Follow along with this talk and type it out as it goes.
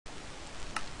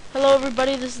Hello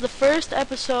everybody, this is the first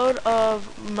episode of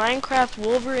Minecraft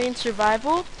Wolverine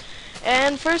Survival,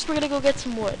 and first we're gonna go get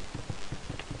some wood.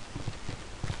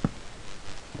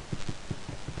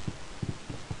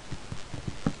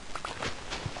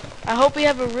 I hope we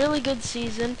have a really good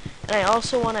season, and I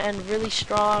also want to end really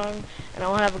strong, and I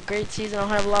want to have a great season. I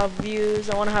want to have a lot of views,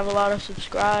 I want to have a lot of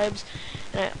subscribes,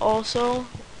 and I also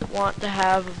want to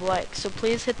have likes. So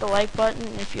please hit the like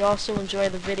button if you also enjoy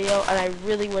the video, and I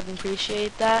really would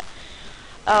appreciate that.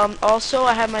 Also,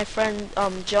 I have my friend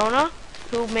Jonah,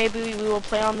 who maybe we will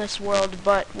play on this world,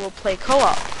 but we'll play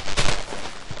co-op.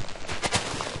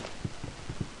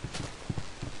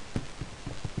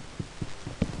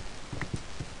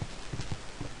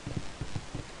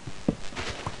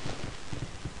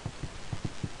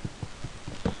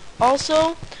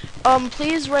 Also,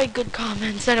 please write good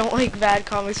comments. I don't like bad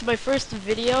comments. It's my first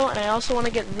video, and I also want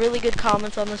to get really good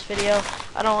comments on this video.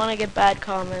 I don't want to get bad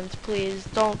comments. Please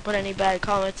don't put any bad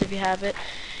comments if you have it.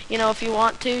 You know, if you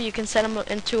want to, you can send them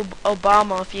into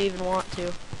Obama if you even want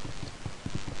to.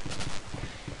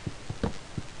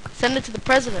 Send it to the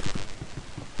president.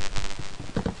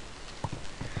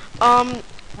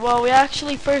 Well, we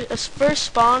actually first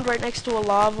spawned right next to a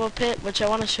lava pit, which I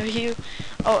want to show you.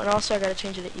 Oh, and also I gotta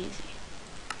change it to easy.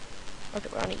 Okay,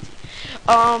 we're on easy.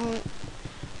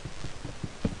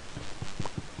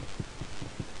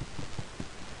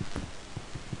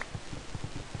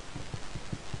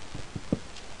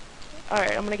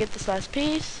 Alright, I'm gonna get this last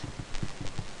piece.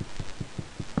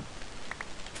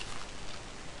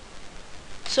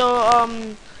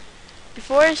 So,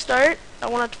 before I start, I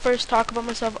want to first talk about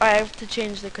myself. I have to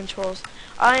change the controls.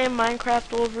 I am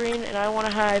Minecraft Wolverine, and I want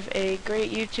to have a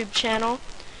great YouTube channel.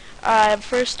 I'm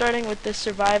first starting with this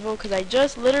survival because I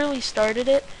just literally started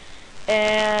it,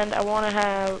 and I want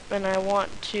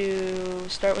to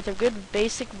start with a good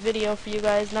basic video for you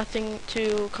guys. Nothing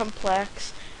too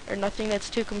complex or nothing that's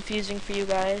too confusing for you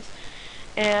guys,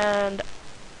 and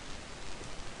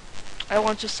I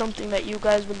want just something that you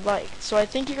guys would like. So I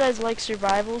think you guys like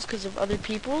survivals because of other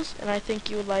people's, and I think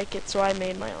you would like it, so I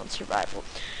made my own survival.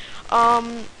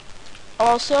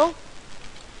 Also,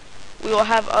 we will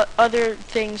have other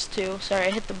things too. Sorry,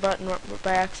 I hit the button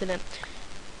by accident.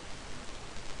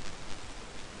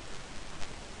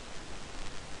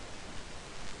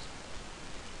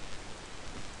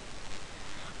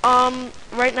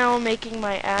 Right now I'm making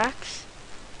my axe,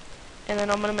 and then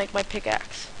I'm gonna make my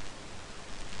pickaxe.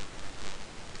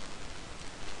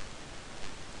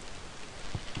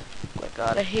 Oh my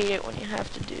god, I hate it when you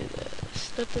have to do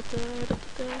this.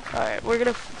 Alright, we're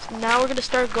gonna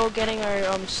start getting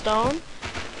our stone.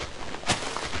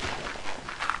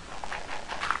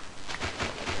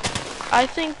 I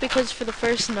think because for the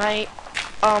first night,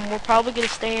 we're probably gonna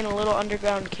stay in a little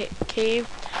underground cave.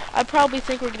 I probably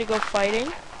think we're gonna go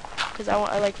fighting, because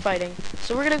I like fighting.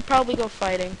 So we're gonna probably go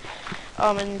fighting,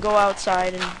 and go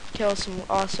outside and kill some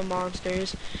awesome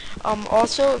monsters.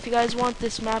 Also, if you guys want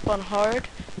this map on hard,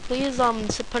 please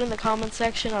put in the comment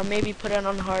section, or maybe put it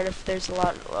on hard if there's a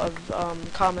lot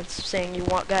of comments saying you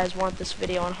guys want this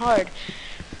video on hard.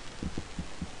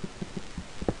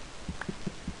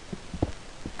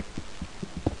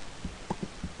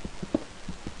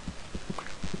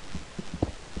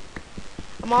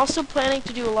 I'm also planning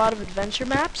to do a lot of adventure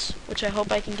maps, which I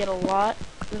hope I can get a lot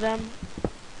of them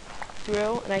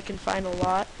through, and I can find a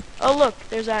lot. Oh look,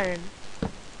 there's iron.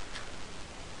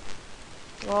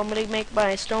 Well, I'm gonna make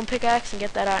my stone pickaxe and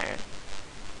get that iron.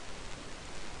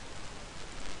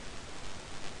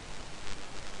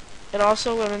 And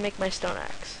also, I'm gonna make my stone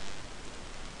axe.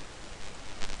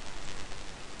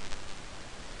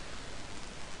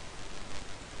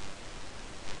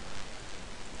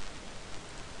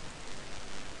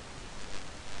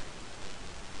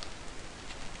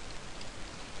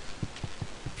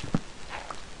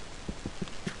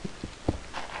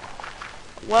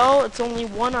 Well, it's only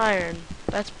one iron.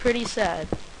 That's pretty sad.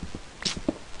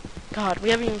 God, we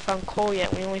haven't even found coal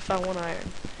yet. We only found one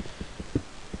iron.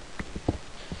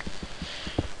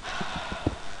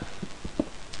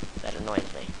 That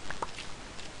annoys me.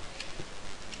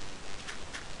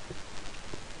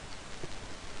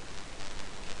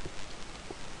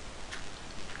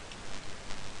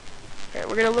 Alright,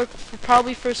 we're gonna look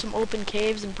probably for some open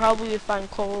caves, and probably we'll find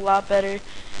coal a lot better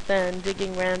than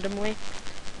digging randomly.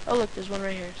 Oh look, there's one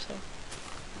right here, so.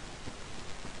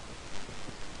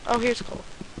 Oh, here's coal.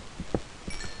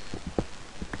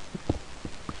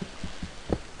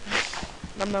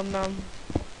 Nom nom nom.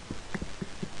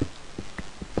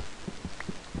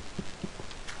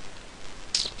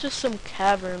 Just some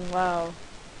cavern, wow.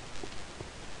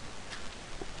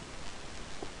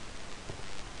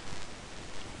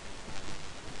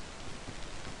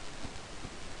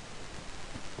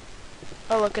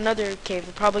 Oh, look, another cave.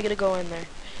 We're probably gonna go in there.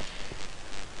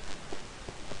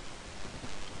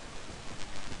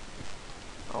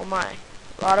 Oh my,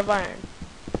 a lot of iron.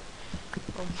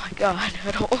 Oh my god,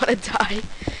 I don't want to die.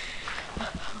 Oh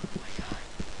my god.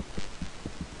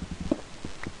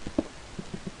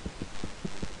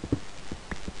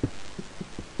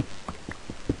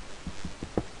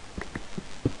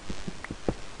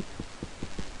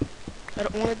 I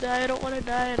don't want to die, I don't want to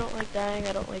die, I don't like dying,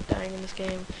 I don't like dying in this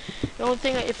game. The only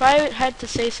thing, if I had to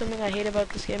say something I hate about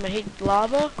this game, I hate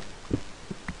lava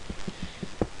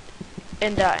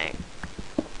and dying.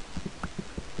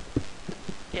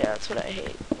 Yeah, that's what I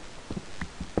hate.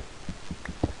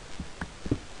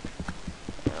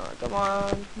 Come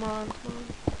on, come on, come on.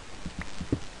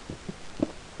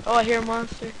 Oh, I hear a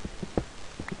monster.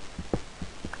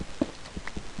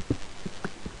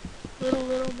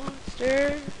 Little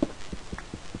monster.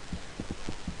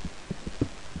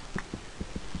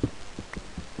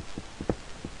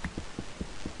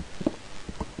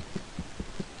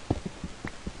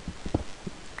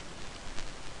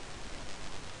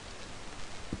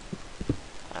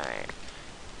 Alright.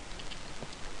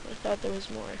 I thought there was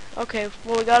more. Okay,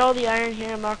 well we got all the iron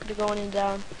here. I'm not going to go in and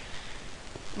down.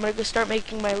 I'm going to go start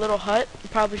making my little hut,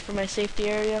 probably for my safety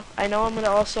area. I know I'm going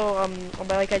to also,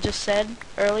 like I just said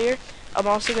earlier, I'm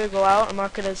also going to go out. I'm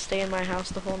not going to stay in my house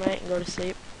the whole night and go to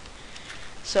sleep.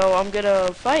 So I'm going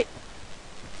to fight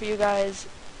for you guys.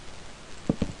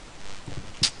 Oh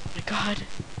my god.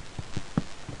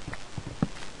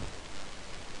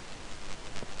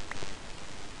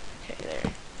 Okay,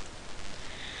 there.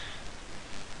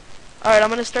 Alright, I'm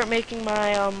going to start making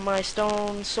my, my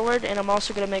stone sword, and I'm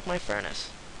also going to make my furnace.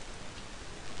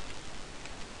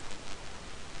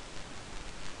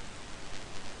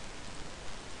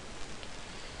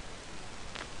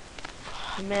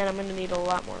 Man, I'm gonna need a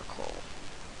lot more coal.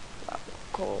 A lot more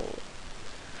coal.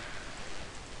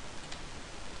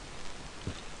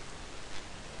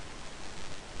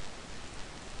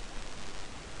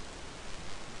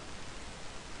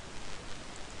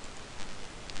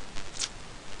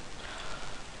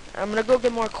 I'm gonna go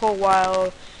get more coal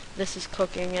while this is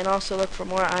cooking, and also look for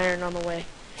more iron on the way.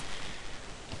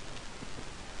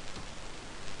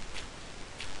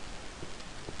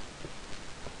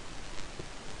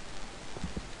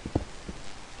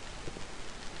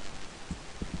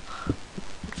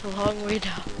 It's a long way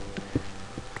down.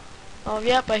 Oh,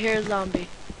 yep, I hear a zombie.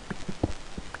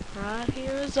 I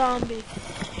hear a zombie.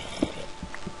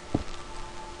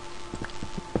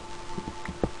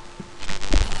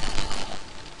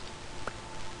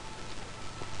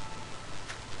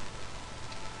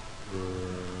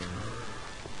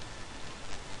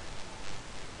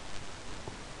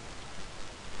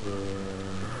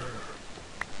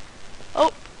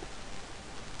 Oh!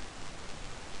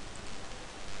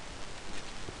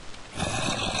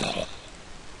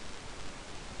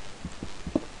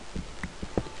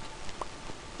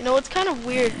 You know what's kind of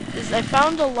weird is I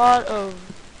found a lot of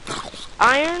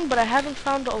iron, but I haven't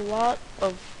found a lot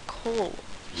of coal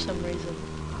for some reason.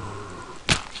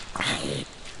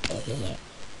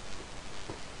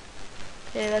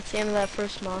 Okay, that's the end of that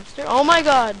first monster. Oh my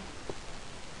god!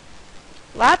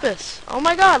 Lapis! Oh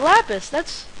my god, lapis!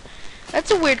 That's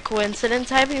a weird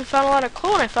coincidence. I haven't even found a lot of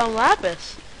coal and I found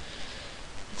lapis.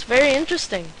 It's very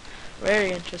interesting.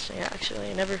 Very interesting,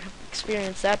 actually. I never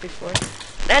experienced that before.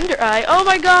 Ender eye! Oh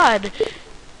my god!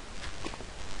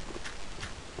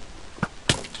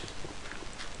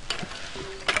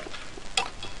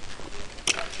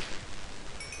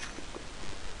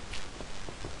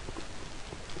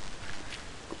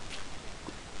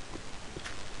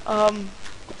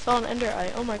 I saw an ender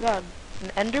eye. Oh my god. An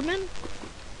enderman?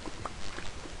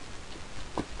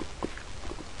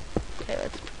 Okay,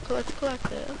 let's collect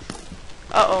this.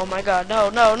 Uh-oh, my god. No,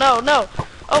 no, no, no!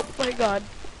 Oh my god.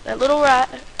 That little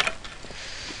rat.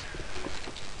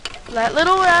 That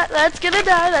little rat, that's gonna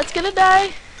die, that's gonna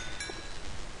die.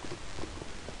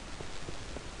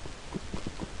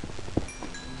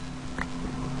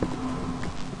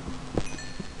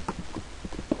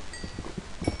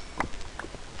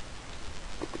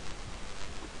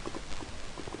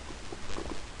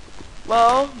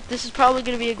 Well, this is probably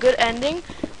going to be a good ending,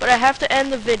 but I have to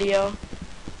end the video.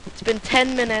 It's been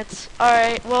 10 minutes.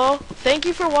 Alright, well, thank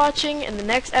you for watching, and the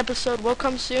next episode will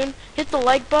come soon. Hit the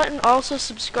like button, also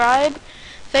subscribe.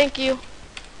 Thank you.